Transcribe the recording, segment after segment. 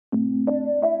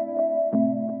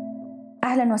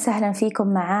أهلا وسهلا فيكم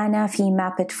معنا في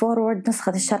مابت فورورد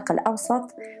نسخة الشرق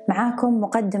الأوسط. معاكم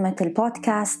مقدمة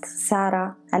البودكاست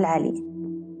سارة العلي.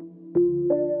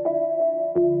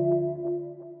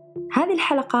 هذه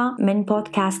الحلقة من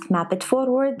بودكاست مابت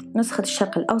فورورد نسخة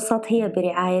الشرق الأوسط هي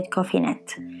برعاية كوفي نت،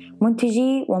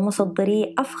 منتجي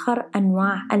ومصدري أفخر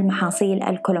أنواع المحاصيل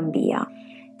الكولومبية.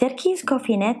 تركيز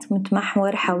كوفي نت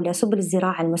متمحور حول سبل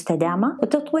الزراعة المستدامة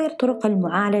وتطوير طرق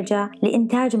المعالجة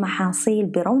لإنتاج محاصيل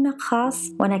برونق خاص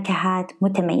ونكهات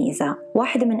متميزة.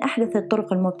 واحدة من أحدث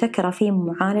الطرق المبتكرة في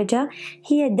المعالجة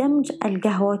هي دمج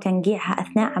القهوة وتنقيعها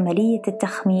أثناء عملية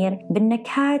التخمير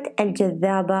بالنكهات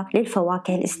الجذابة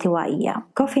للفواكه الاستوائية.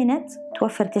 كوفي نت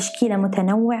توفر تشكيلة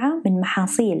متنوعة من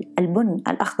محاصيل البن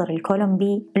الأخضر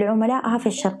الكولومبي لعملائها في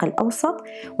الشرق الأوسط،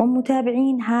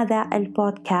 ومتابعين هذا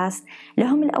البودكاست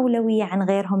لهم الأولوية عن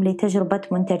غيرهم لتجربة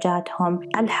منتجاتهم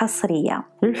الحصرية.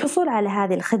 للحصول على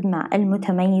هذه الخدمة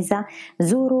المتميزة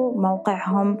زوروا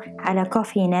موقعهم على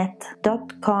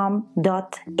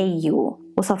coffeenet.com.au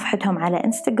وصفحتهم على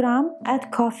إنستغرام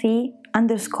 @coffee_net،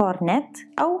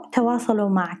 أو تواصلوا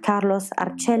مع كارلوس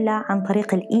أرتشيلا عن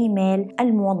طريق الإيميل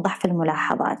الموضح في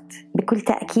الملاحظات. بكل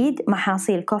تأكيد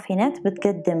محاصيل كوفي نت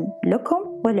بتقدم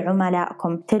لكم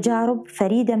ولعملائكم تجارب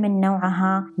فريدة من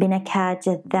نوعها بنكهات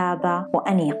جذابة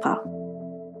وأنيقة.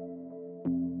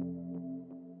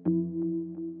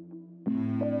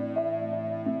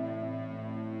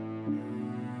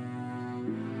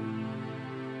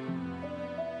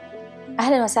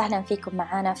 أهلا وسهلا فيكم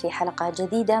معنا في حلقة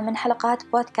جديدة من حلقات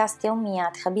بودكاست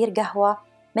يوميات خبير قهوة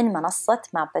من منصة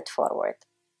مابت فورورد.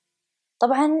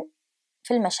 طبعا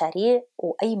في المشاريع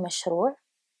وأي مشروع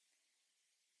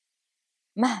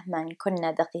مهما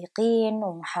كنا دقيقين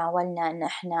ومحاولنا أن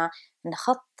احنا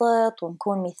نخطط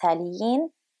ونكون مثاليين،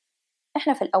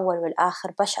 احنا في الأول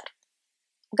والآخر بشر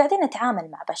وقاعدين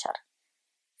نتعامل مع بشر،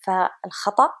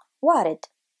 فالخطأ وارد.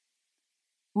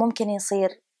 ممكن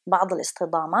يصير بعض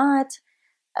الاصطدامات،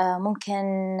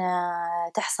 ممكن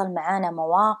تحصل معانا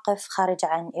مواقف خارجة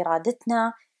عن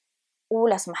إرادتنا،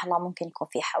 ولا سمح الله ممكن يكون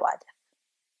في حوادث.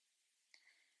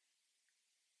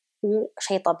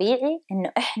 وشيء طبيعي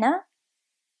إنه إحنا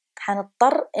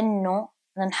حنضطر إنه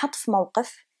ننحط في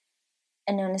موقف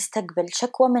إنه نستقبل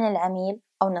شكوى من العميل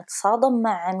أو نتصادم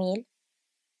مع عميل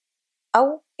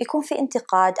أو يكون في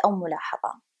انتقاد أو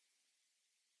ملاحظة.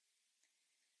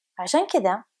 عشان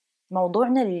كذا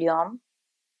موضوعنا اليوم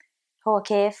هو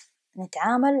كيف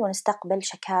نتعامل ونستقبل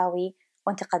شكاوي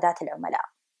وانتقادات العملاء.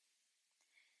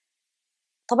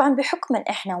 طبعا بحكم أن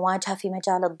إحنا واجهة في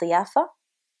مجال الضيافة،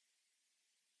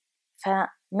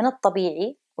 فمن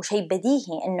الطبيعي وشيء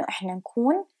بديهي أنه إحنا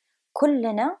نكون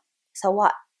كلنا،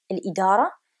 سواء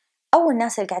الإدارة أو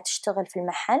الناس اللي قاعد تشتغل في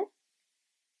المحل،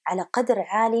 على قدر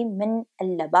عالي من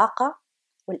اللباقة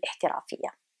والاحترافية.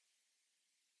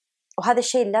 وهذا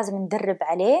الشيء لازم ندرب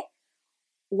عليه،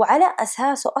 وعلى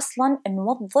أساسه أصلاً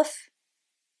نوظف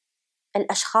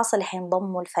الأشخاص اللي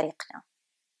حينضموا لفريقنا.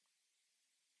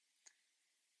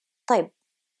 طيب،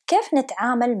 كيف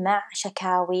نتعامل مع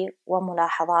شكاوي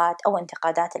وملاحظات أو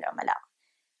انتقادات العملاء؟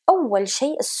 أول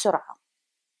شيء السرعة،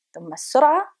 ثم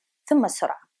السرعة، ثم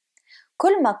السرعة.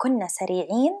 كل ما كنا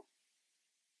سريعين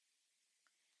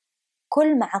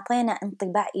كل ما عطينا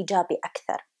انطباع إيجابي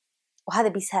أكثر، وهذا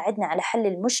بيساعدنا على حل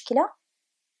المشكلة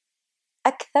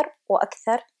أكثر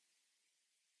وأكثر،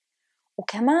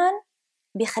 وكمان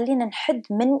بيخلينا نحد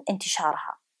من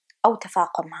انتشارها أو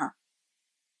تفاقمها،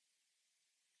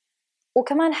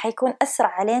 وكمان حيكون أسرع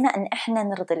علينا أن إحنا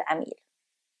نرضي العميل.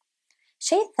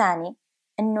 شيء ثاني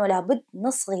أنه لابد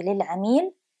نصغي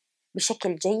للعميل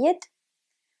بشكل جيد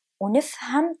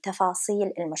ونفهم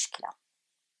تفاصيل المشكلة.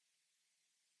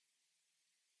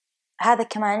 هذا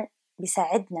كمان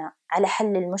بيساعدنا على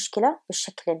حل المشكلة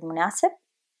بالشكل المناسب.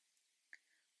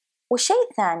 والشيء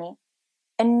الثاني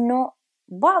أنه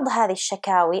بعض هذه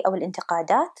الشكاوي أو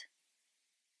الانتقادات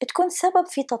تكون سبب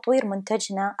في تطوير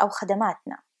منتجنا أو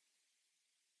خدماتنا،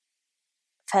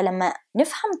 فلما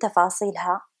نفهم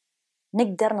تفاصيلها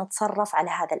نقدر نتصرف على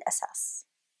هذا الأساس.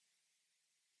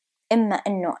 إما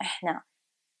أنه إحنا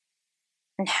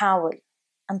نحاول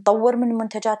نطور من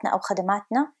منتجاتنا أو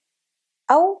خدماتنا،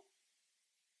 أو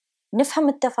نفهم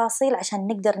التفاصيل عشان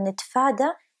نقدر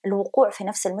نتفادى الوقوع في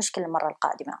نفس المشكلة المرة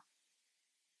القادمة.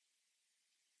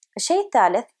 الشيء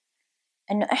الثالث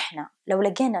أنه إحنا لو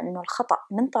لقينا أنه الخطأ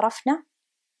من طرفنا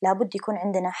لابد يكون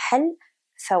عندنا حل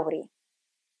فوري.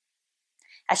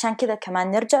 عشان كذا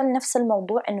كمان نرجع لنفس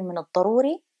الموضوع، أنه من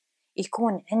الضروري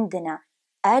يكون عندنا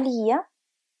آلية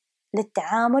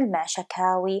للتعامل مع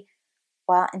شكاوي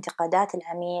وانتقادات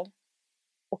العميل،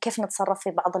 وكيف نتصرف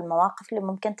في بعض المواقف اللي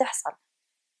ممكن تحصل.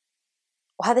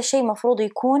 وهذا الشيء مفروض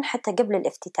يكون حتى قبل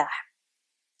الافتتاح،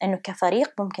 إنه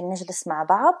كفريق ممكن نجلس مع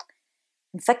بعض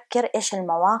نفكر إيش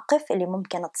المواقف اللي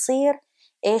ممكن تصير،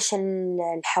 إيش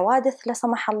الحوادث لا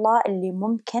سمح الله اللي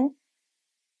ممكن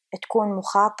تكون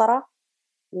مخاطرة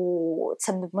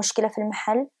وتسبب مشكلة في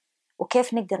المحل،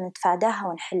 وكيف نقدر نتفاداها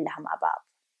ونحلها مع بعض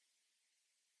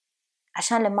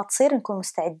عشان لما تصير نكون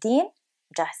مستعدين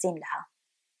وجاهزين لها.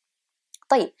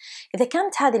 طيب إذا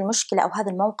كانت هذه المشكلة أو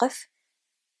هذا الموقف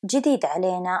جديد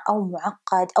علينا أو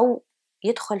معقد أو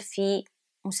يدخل في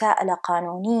مساءلة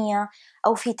قانونية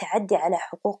أو في تعدي على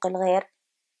حقوق الغير،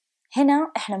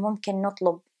 هنا إحنا ممكن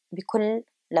نطلب بكل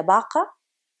لباقة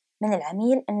من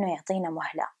العميل إنه يعطينا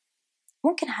مهلة.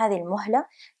 ممكن هذه المهلة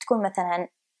تكون مثلا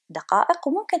دقائق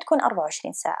وممكن تكون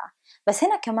 24 ساعة، بس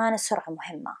هنا كمان السرعة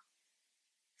مهمة،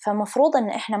 فمفروض إن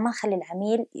إحنا ما نخلي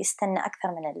العميل يستنى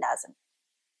أكثر من اللازم.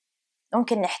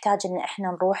 ممكن نحتاج إن إحنا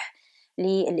نروح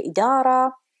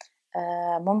للإدارة،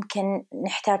 ممكن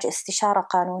نحتاج استشارة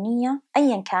قانونية،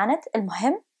 أيا كانت،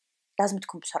 المهم لازم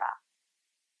تكون بسرعة.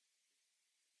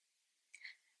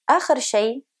 آخر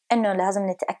شيء إنه لازم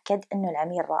نتأكد إنه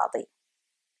العميل راضي،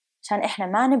 عشان إحنا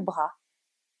ما نبغى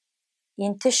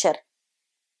ينتشر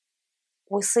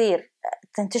ويصير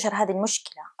تنتشر هذه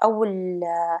المشكلة أو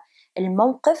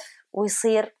الموقف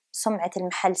ويصير سمعة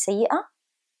المحل سيئة،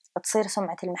 تصير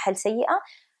سمعة المحل سيئة،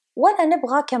 ولا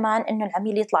نبغى كمان إنه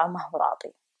العميل يطلع ما هو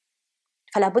راضي،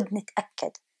 فلا بد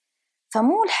نتأكد.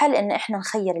 فمو الحل إن إحنا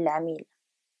نخير العميل،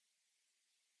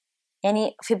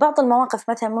 يعني في بعض المواقف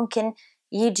مثلا ممكن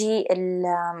يجي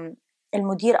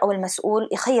المدير أو المسؤول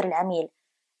يخير العميل،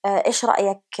 إيش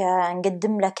رأيك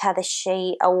نقدم لك هذا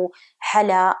الشيء أو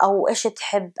حلا، أو إيش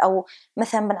تحب، أو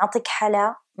مثلا بنعطيك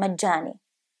حلا مجاني.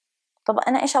 طب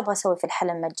أنا إيش أبغى أسوي في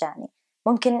الحلا المجاني؟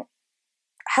 ممكن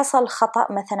حصل خطأ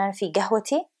مثلا في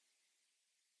قهوتي،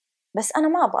 بس أنا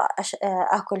ما أبغى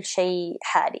أكل شيء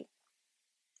حالي،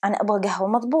 أنا أبغى قهوة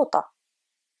مضبوطة.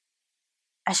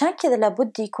 عشان كذا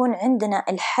لابد يكون عندنا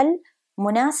الحل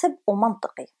مناسب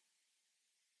ومنطقي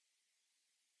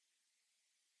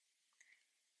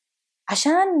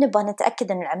عشان نبغى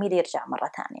نتأكد أن العميل يرجع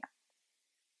مرة ثانية.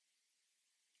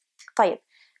 طيب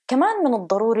كمان من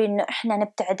الضروري أنه إحنا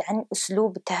نبتعد عن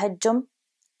أسلوب التهجم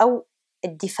أو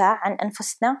الدفاع عن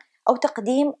أنفسنا أو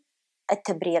تقديم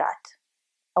التبريرات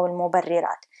أو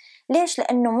المبررات. ليش؟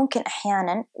 لأنه ممكن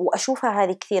أحيانا، وأشوفها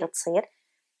هذه كثير تصير،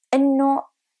 أنه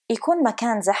يكون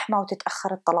مكان زحمة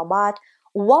وتتأخر الطلبات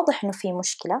وواضح أنه في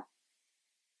مشكلة،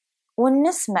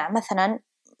 ونسمع مثلا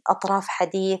أطراف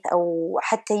حديث أو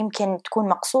حتى يمكن تكون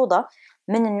مقصودة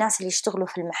من الناس اللي يشتغلوا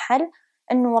في المحل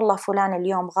أنه والله فلان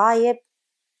اليوم غايب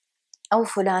أو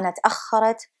فلانة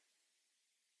تأخرت.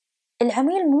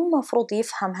 العميل مو مفروض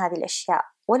يفهم هذه الأشياء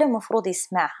ولا مفروض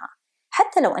يسمعها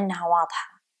حتى لو أنها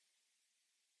واضحة،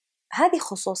 هذه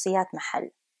خصوصيات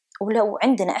محل. ولو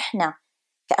عندنا إحنا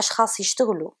كأشخاص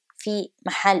يشتغلوا في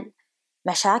محل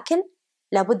مشاكل،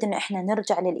 لابد أن إحنا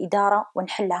نرجع للإدارة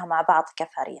ونحلها مع بعض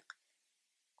كفريق.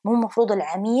 مو مفروض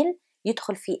العميل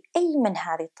يدخل في أي من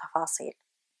هذه التفاصيل.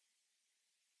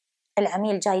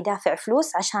 العميل جاي دافع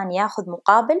فلوس عشان ياخذ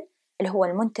مقابل اللي هو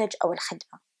المنتج أو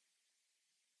الخدمة.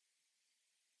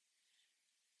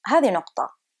 هذه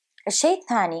نقطة. الشيء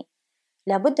الثاني،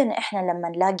 لابد أن إحنا لما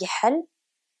نلاقي حل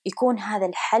يكون هذا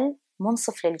الحل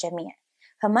منصف للجميع،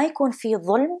 فما يكون فيه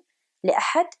ظلم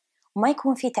لأحد وما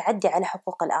يكون فيه تعدي على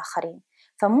حقوق الآخرين.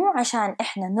 فمو عشان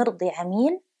إحنا نرضي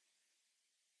عميل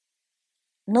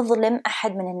نظلم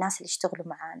أحد من الناس اللي يشتغلوا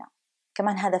معانا،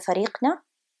 كمان هذا فريقنا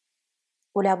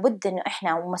ولابد أنه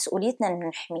إحنا ومسؤوليتنا أن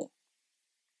نحميه.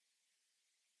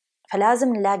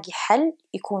 فلازم نلاقي حل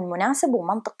يكون مناسب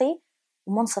ومنطقي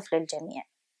ومنصف للجميع.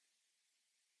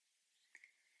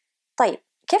 طيب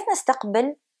كيف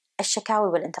نستقبل الشكاوي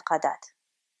والانتقادات؟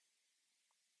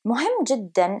 مهم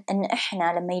جدا أن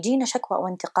إحنا لما يجينا شكوى أو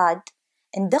انتقاد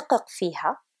ندقق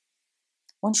فيها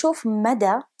ونشوف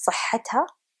مدى صحتها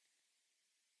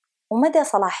ومدى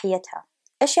صلاحيتها.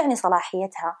 إيش يعني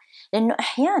صلاحيتها؟ لأنه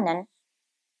أحيانا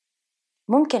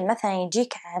ممكن مثلا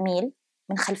يجيك عميل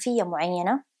من خلفية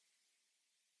معينة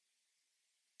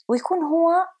ويكون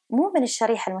هو مو من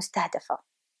الشريحة المستهدفة،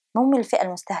 مو من الفئة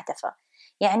المستهدفة.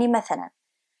 يعني مثلا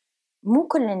مو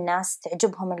كل الناس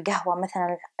تعجبهم القهوة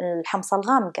مثلا الحمصة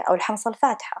الغامقة أو الحمصة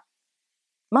الفاتحة،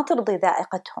 ما ترضي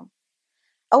ذائقتهم.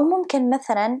 أو ممكن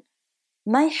مثلا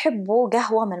ما يحبوا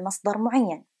قهوة من مصدر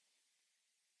معين.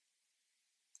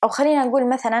 أو خلينا نقول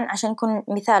مثلا عشان يكون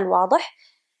مثال واضح،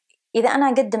 إذا أنا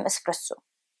أقدم إسبرسو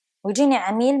ويجيني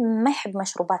عميل ما يحب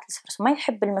مشروبات الإسبرسو، ما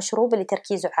يحب المشروب اللي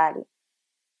تركيزه عالي،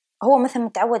 هو مثلا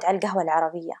متعود على القهوة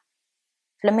العربية،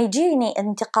 فلما يجيني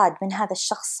انتقاد من هذا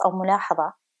الشخص أو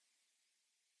ملاحظة،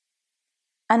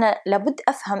 أنا لابد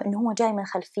أفهم إنه هو جاي من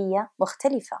خلفية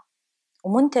مختلفة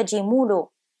ومنتجي مو له.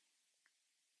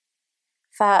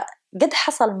 فقد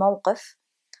حصل موقف،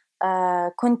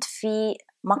 كنت في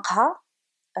مقهى،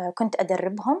 كنت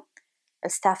أدربهم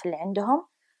الستاف اللي عندهم،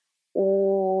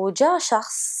 وجاء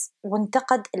شخص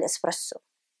وانتقد الإسبرسو،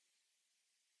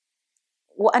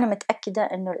 وأنا متأكدة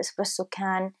إنه الإسبرسو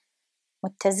كان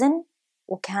متزن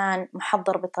وكان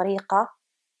محضر بطريقة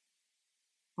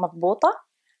مضبوطة،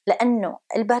 لأنه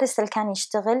الباريستا اللي كان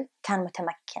يشتغل كان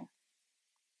متمكن،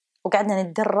 وقعدنا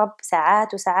نتدرب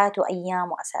ساعات وساعات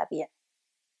وأيام وأسابيع.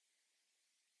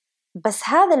 بس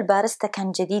هذا الباريستا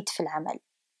كان جديد في العمل،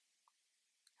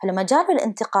 فلما جاله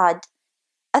الانتقاد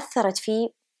أثرت فيه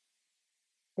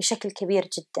بشكل كبير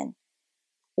جدا،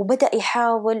 وبدأ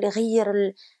يحاول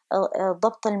يغير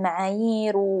ضبط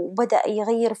المعايير، وبدأ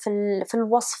يغير في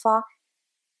الوصفة.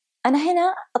 أنا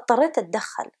هنا اضطريت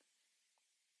أتدخل.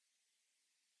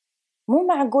 مو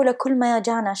معقولة كل ما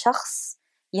جانا شخص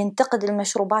ينتقد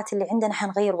المشروبات اللي عندنا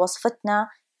حنغير وصفتنا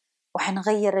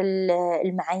وحنغير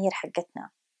المعايير حقتنا.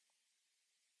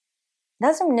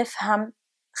 لازم نفهم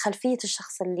خلفية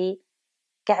الشخص اللي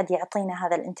قاعد يعطينا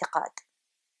هذا الانتقاد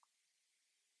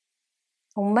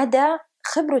ومدى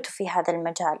خبرته في هذا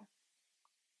المجال.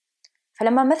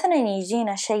 فلما مثلا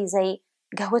يجينا شيء زي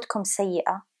قهوتكم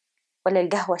سيئة ولا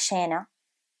القهوة شينة،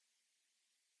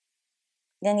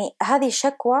 يعني هذه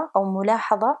شكوى أو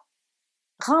ملاحظة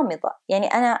غامضة، يعني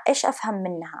أنا إيش أفهم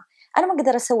منها؟ أنا ما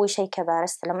أقدر أسوي شيء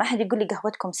كباريستا لما أحد يقول لي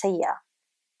قهوتكم سيئة.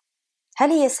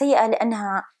 هل هي سيئة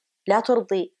لأنها لا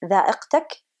ترضي ذائقتك،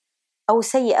 أو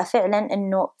سيئة فعلا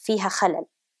أنه فيها خلل؟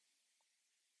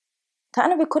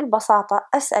 فأنا بكل بساطة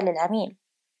أسأل العميل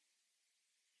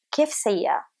كيف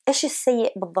سيئة؟ إيش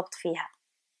السيء بالضبط فيها؟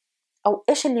 أو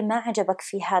إيش اللي ما عجبك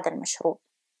في هذا المشروب؟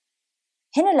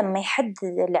 هنا لما يحدد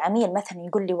العميل مثلا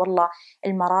يقول لي والله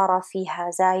المرارة فيها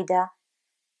زايدة،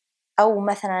 أو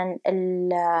مثلا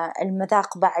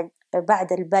المذاق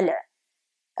بعد البلع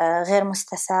غير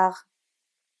مستساغ،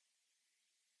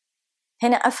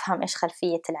 هنا أفهم إيش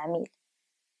خلفية العميل،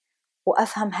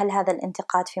 وأفهم هل هذا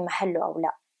الانتقاد في محله أو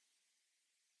لا،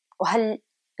 وهل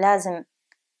لازم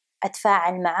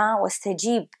أتفاعل معاه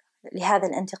واستجيب لهذا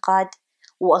الانتقاد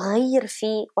وأغير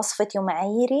في وصفتي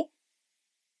ومعاييري،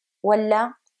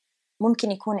 ولا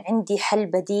ممكن يكون عندي حل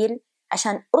بديل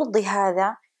عشان أرضي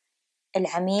هذا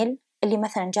العميل اللي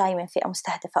مثلا جاي من فئة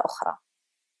مستهدفة أخرى.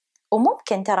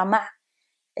 وممكن ترى مع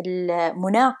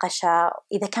المناقشة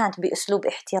إذا كانت بأسلوب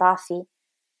احترافي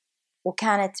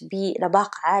وكانت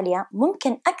بلباقة عالية،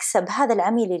 ممكن أكسب هذا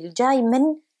العميل اللي جاي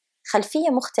من خلفية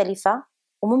مختلفة،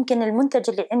 وممكن المنتج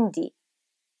اللي عندي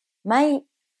ما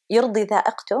يرضي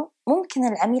ذائقته، ممكن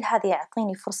العميل هذا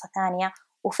يعطيني فرصة ثانية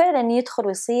وفعلا يدخل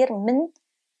ويصير من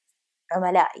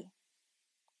عملائي.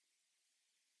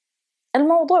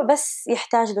 الموضوع بس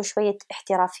يحتاج له شوية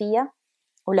احترافية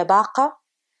ولباقة،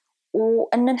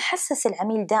 وأن نحسس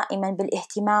العميل دائما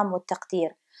بالاهتمام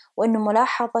والتقدير، وأنه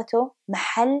ملاحظته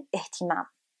محل اهتمام،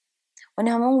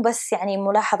 وأنها مو بس يعني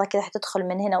ملاحظة كده حتدخل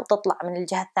من هنا وتطلع من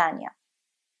الجهة الثانية.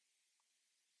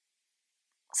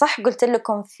 صح قلت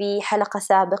لكم في حلقة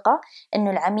سابقة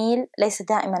أنه العميل ليس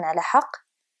دائما على حق،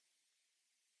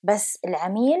 بس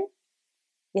العميل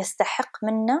يستحق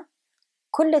منا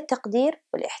كل التقدير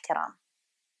والاحترام.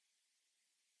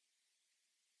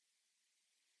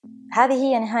 هذه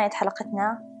هي نهاية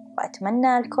حلقتنا،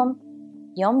 وأتمنى لكم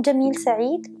يوم جميل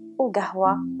سعيد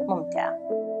وقهوة ممتعة.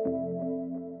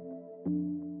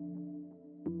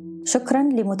 شكراً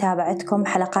لمتابعتكم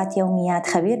حلقات يوميات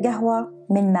خبير قهوة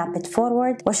من مابت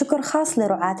فورورد، وشكر خاص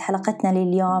لرعاة حلقتنا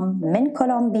لليوم من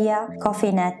كولومبيا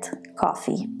كوفي نت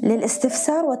كوفي.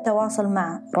 للاستفسار والتواصل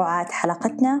مع رعاة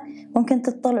حلقتنا ممكن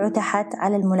تطلعوا تحت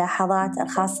على الملاحظات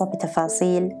الخاصة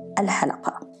بتفاصيل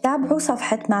الحلقة. تابعوا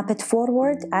صفحة مابت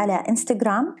فورورد على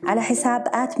انستغرام على حساب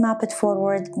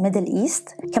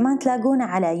 @mapitforwardmiddleeast. كمان تلاقونا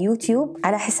على يوتيوب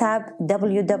على حساب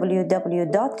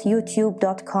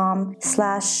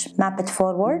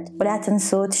www.youtube.com/mapitforward، ولا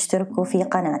تنسوا تشتركوا في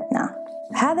قناتنا.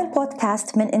 هذا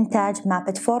البودكاست من إنتاج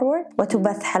مابت فورورد،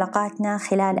 وتبث حلقاتنا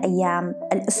خلال أيام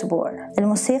الأسبوع.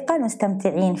 الموسيقى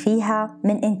المستمتعين فيها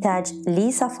من إنتاج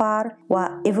لي صفار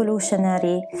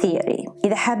وإيفولوشنري ثيوري.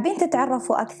 إذا حابين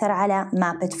تتعرفوا أكثر على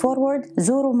مابت فورورد،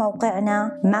 زوروا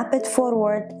موقعنا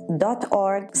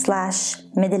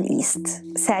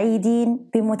mapitforward.org/middleeast. سعيدين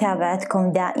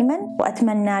بمتابعتكم دائما،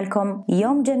 وأتمنى لكم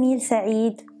يوم جميل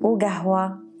سعيد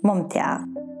وقهوة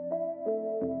ممتعة.